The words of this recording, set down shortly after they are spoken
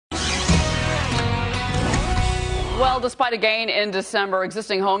Well, despite a gain in December,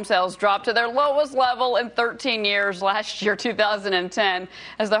 existing home sales dropped to their lowest level in 13 years last year, 2010,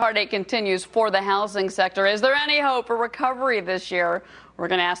 as the heartache continues for the housing sector. Is there any hope for recovery this year? We're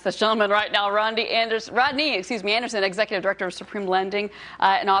going to ask this gentleman right now, Rodney Anderson, Executive Director of Supreme Lending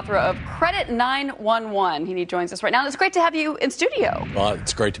and author of Credit 911. He joins us right now. It's great to have you in studio. Well,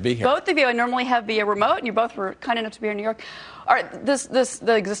 it's great to be here. Both of you I normally have via remote, and you both were kind enough to be here in New York. All right,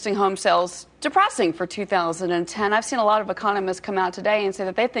 the existing home sales depressing for 2010. I've seen a lot of economists come out today and say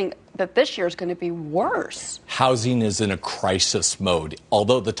that they think that this year is going to be worse. Housing is in a crisis mode.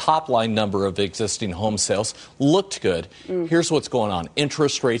 Although the top line number of existing home sales looked good, here's what's going on.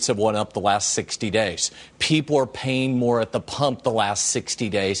 Interest rates have went up the last 60 days. People are paying more at the pump the last 60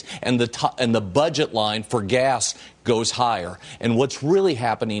 days, and the budget line for gas goes higher. And what's really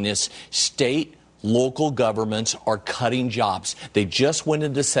happening is local governments are cutting jobs. They just went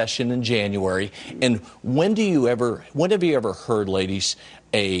into session in January. And when have you ever heard, ladies,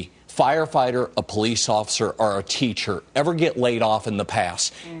 a firefighter, a police officer, or a teacher ever get laid off in the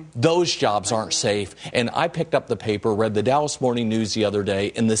past? Those jobs aren't safe. And I picked up the paper, read the Dallas Morning News the other day.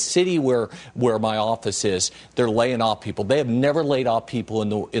 In the city where my office is, they're laying off people. They have never laid off people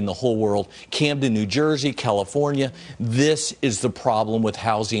in the whole world. Camden, New Jersey, California. This is the problem with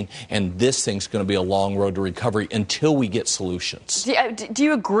housing, and this thing's going to be a long road to recovery until we get solutions. Do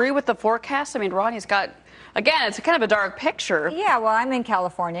you agree with the forecast? I mean, Rodney's got... Again, it's kind of a dark picture. Yeah, well, I'm in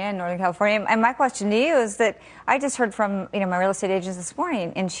California, in Northern California, and my question to you is that I just heard from my real estate agent this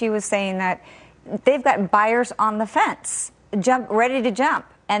morning, and she was saying that they've got buyers on the fence, ready to jump,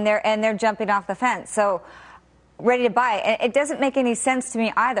 and they're jumping off the fence. So ready to buy. And it doesn't make any sense to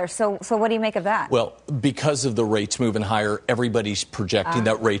me either. So what do you make of that? Well, because of the rates moving higher, everybody's projecting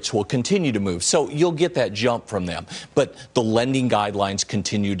that rates will continue to move. So you'll get that jump from them. But the lending guidelines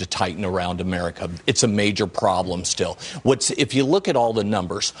continue to tighten around America. It's a major problem still. If you look at all the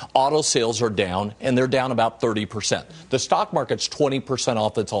numbers, auto sales are down, and they're down about 30%. The stock market's 20%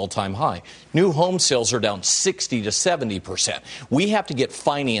 off its all-time high. New home sales are down 60 to 70%. We have to get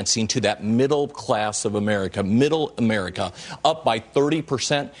financing to that middle class of America, middle America, up by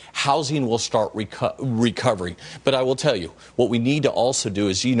 30%. Housing will start recovering. But I will tell you, what we need to also do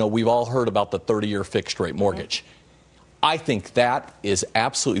is, we've all heard about the 30-year fixed rate mortgage. I think that is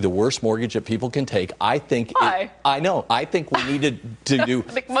absolutely the worst mortgage that people can take. I think I know. I think we need to do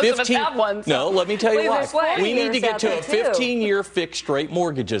I think most 15 of us have one. So no, let me tell you why. We need to get to a 15-year fixed rate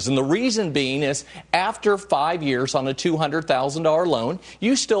mortgages. And the reason being is after 5 years on a $200,000 loan,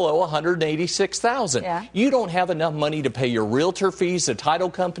 you still owe $186,000. Yeah. You don't have enough money to pay your realtor fees, the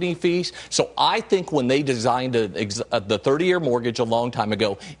title company fees. So I think when they designed the 30-year mortgage a long time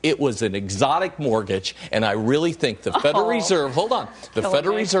ago, it was an exotic mortgage, and I really think the Federal Reserve, hold on. The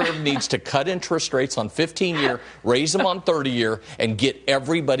Federal Reserve needs to cut interest rates on 15-year, raise them on 30-year, and get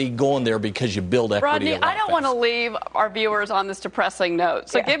everybody going there because you build equity. Rodney, I don't want to leave our viewers on this depressing note.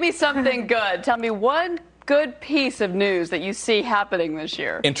 So give me something good. Tell me one good piece of news that you see happening this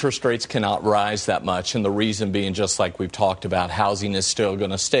year. Interest rates cannot rise that much, and the reason being, just like we've talked about, housing is still going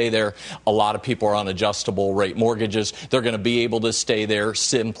to stay there. A lot of people are on adjustable rate mortgages. They're going to be able to stay there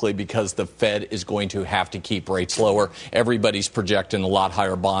simply because the Fed is going to have to keep rates lower. Everybody's projecting a lot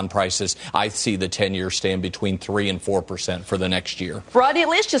higher bond prices. I see the 10-year staying between 3% and 4% for the next year. Rodney, at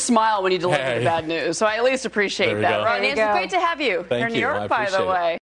least just smile when you deliver the bad news, so I at least appreciate that. Rodney, it's great to have you. Thank You're in New you. York, by the way.